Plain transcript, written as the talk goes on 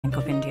Bank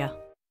of India.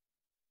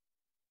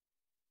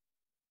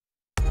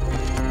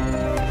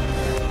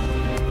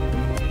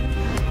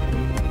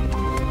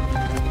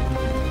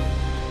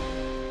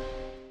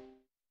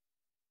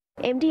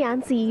 MD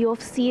and CEO of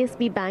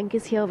CSB Bank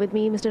is here with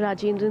me, Mr.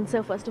 Rajendran.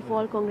 Sir, first of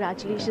all,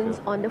 congratulations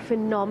on the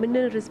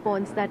phenomenal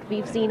response that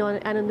we've seen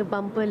on the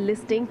bumper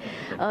listing.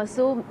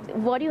 So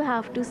what do you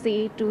have to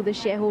say to the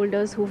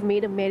shareholders who've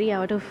made a merry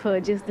out of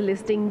just the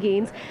listing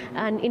gains?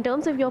 And in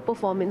terms of your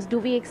performance, do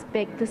we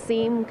expect the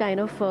same kind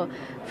of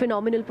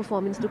phenomenal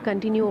performance to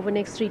continue over the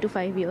next 3 to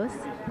 5 years?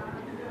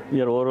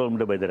 We are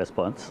overwhelmed by the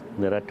response.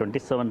 There are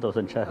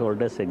 27,000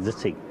 shareholders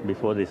existing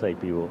before this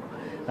IPO,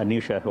 and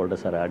new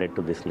shareholders are added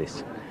to this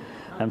list.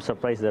 I'm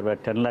surprised there were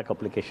 10 lakh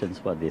applications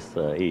for this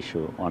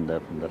issue on the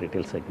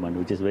retail segment,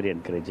 which is very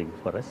encouraging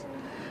for us.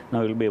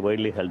 Now it will be a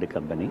widely held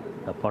company.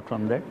 Apart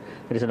from that,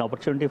 there is an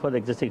opportunity for the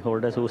existing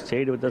holders who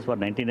stayed with us for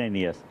 99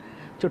 years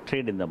to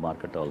trade in the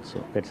market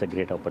also. That's a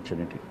great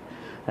opportunity.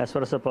 As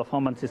far as the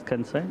performance is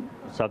concerned,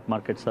 stock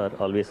markets are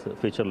always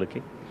future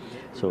looking.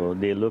 So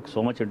they look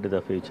so much into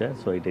the future,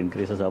 so it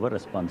increases our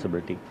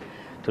responsibility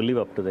to live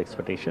up to the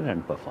expectation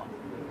and perform.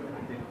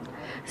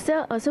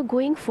 Sir, so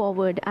going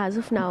forward, as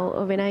of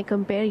now, when I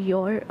compare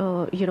your,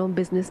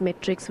 business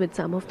metrics with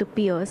some of the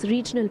peers,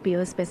 regional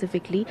peers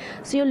specifically,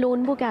 so your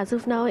loan book as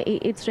of now,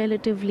 it's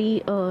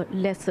relatively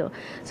lesser.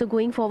 So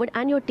going forward,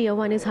 and your tier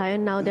 1 is higher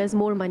now, there's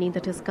more money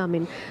that has come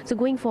in. So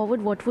going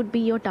forward, what would be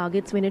your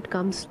targets when it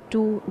comes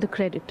to the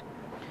credit?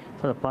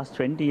 For the past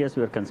 20 years,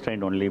 we were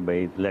constrained only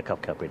by lack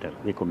of capital.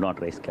 We could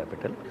not raise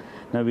capital.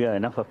 Now we have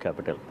enough of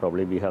capital.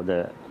 Probably we have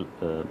the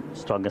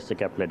strongest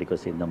capital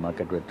adequacy in the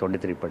market with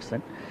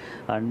 23%.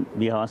 And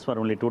we asked for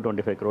only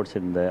 225 crores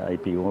in the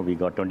IPO. We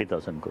got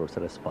 20,000 crores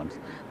response.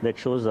 That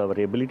shows our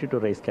ability to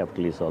raise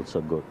capital is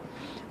also good.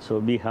 So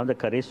we have the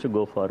courage to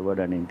go forward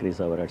and increase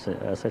our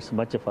assets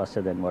much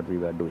faster than what we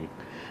were doing.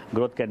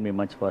 Growth can be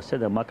much faster.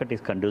 The market is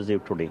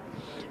conducive today.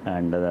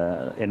 And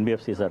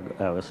NBFCs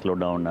have slowed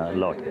down a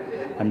lot.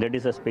 And that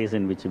is a space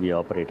in which we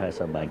operate as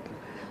a bank.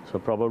 So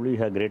probably we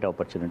have great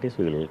opportunities,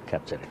 we will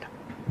capture it.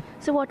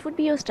 So what would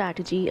be your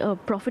strategy,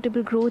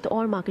 profitable growth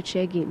or market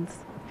share gains?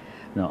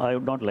 No, I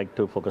would not like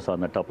to focus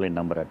on the top line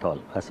number at all.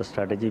 As a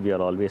strategy, we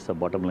are always a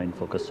bottom line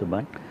focused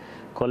bank.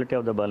 Quality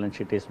of the balance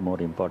sheet is more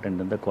important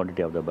than the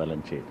quantity of the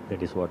balance sheet.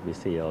 That is what we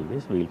say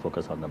always. We will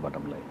focus on the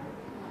bottom line.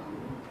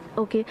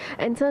 Okay,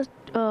 and sir,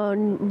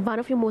 one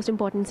of your most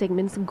important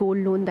segments, gold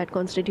loan, that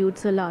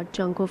constitutes a large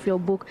chunk of your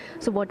book.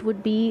 So what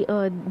would be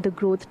the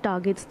growth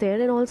targets there,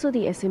 and also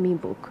the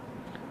SME book?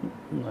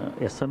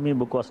 SME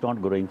book was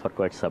not growing for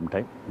quite some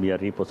time. We are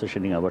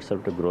repositioning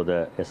ourselves to grow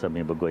the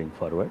SME book going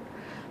forward.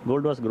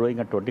 Gold was growing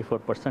at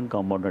 24%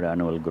 compounded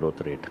annual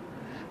growth rate.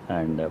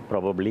 And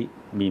probably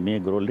we may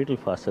grow a little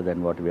faster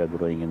than what we are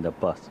growing in the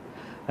past.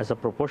 As a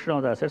proportion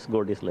of the assets,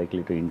 gold is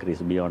likely to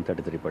increase beyond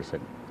 33%,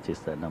 which is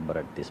the number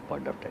at this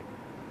point of time.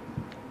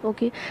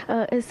 Okay,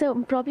 so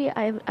probably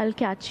I'll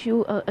catch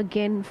you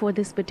again for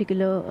this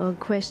particular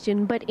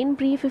question, but in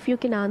brief, if you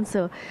can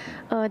answer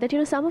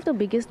that, some of the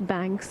biggest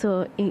banks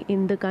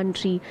in the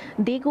country,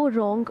 they go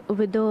wrong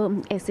with the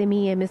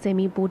SME,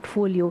 MSME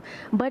portfolio,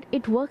 but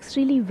it works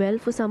really well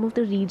for some of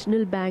the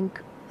regional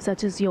bank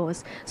such as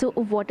yours. So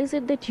what is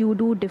it that you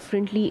do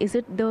differently? Is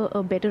it the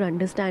better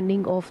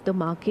understanding of the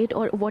market,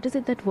 or what is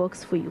it that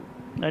works for you?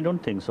 I don't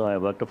think so. I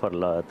worked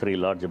for 3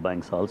 large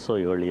banks also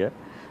earlier,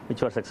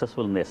 which were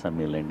successful in the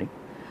SME lending.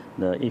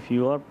 If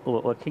you are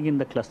working in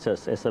the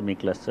clusters, SME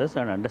clusters,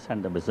 and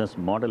understand the business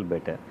model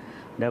better,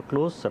 they have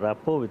close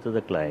rapport with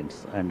the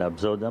clients and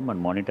observe them and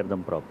monitor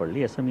them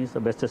properly. SME is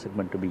the best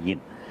segment to be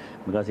in,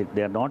 because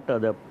they are not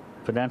the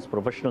finance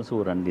professionals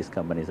who run these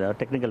companies. They are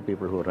technical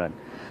people who run.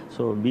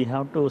 So we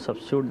have to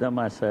substitute them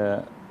as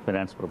a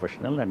finance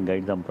professional and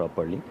guide them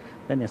properly.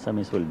 Then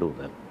SMEs will do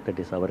well. That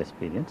is our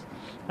experience.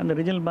 And the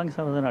regional banks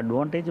have an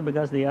advantage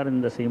because they are in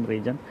the same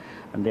region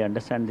and they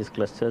understand these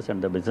clusters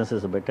and the business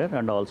is better,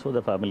 and also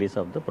the families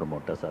of the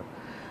promoters are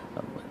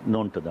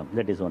known to them.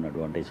 That is one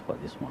advantage for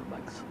the small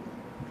banks.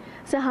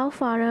 So how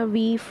far are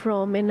we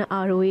from an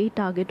ROA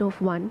target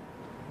of 1?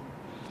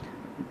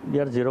 We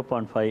are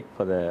 0.5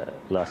 for the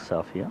last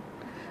half year.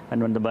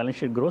 And when the balance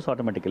sheet grows,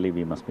 automatically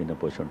we must be in a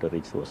position to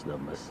reach those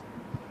numbers.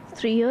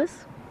 3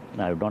 years?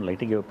 I would not like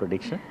to give a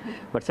prediction,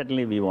 but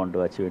certainly we want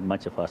to achieve it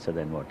much faster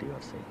than what you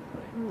are saying.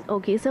 Right.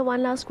 Okay, so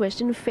one last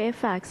question.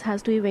 Fairfax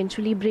has to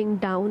eventually bring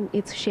down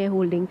its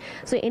shareholding.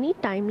 So any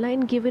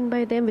timeline given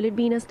by them? Will it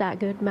be in a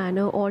staggered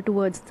manner or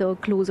towards the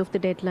close of the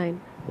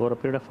deadline? Over a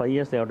period of 5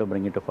 years, they have to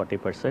bring it to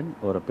 40%.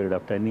 Over a period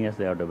of 10 years,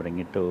 they have to bring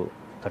it to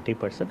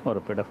 30%. Over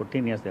a period of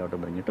 15 years, they have to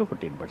bring it to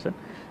 15%.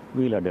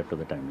 We will adapt to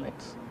the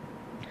timelines.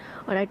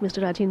 All right,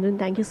 Mr. Rajendran,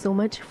 thank you so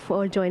much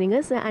for joining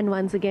us. And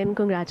once again,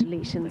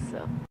 congratulations,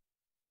 sir.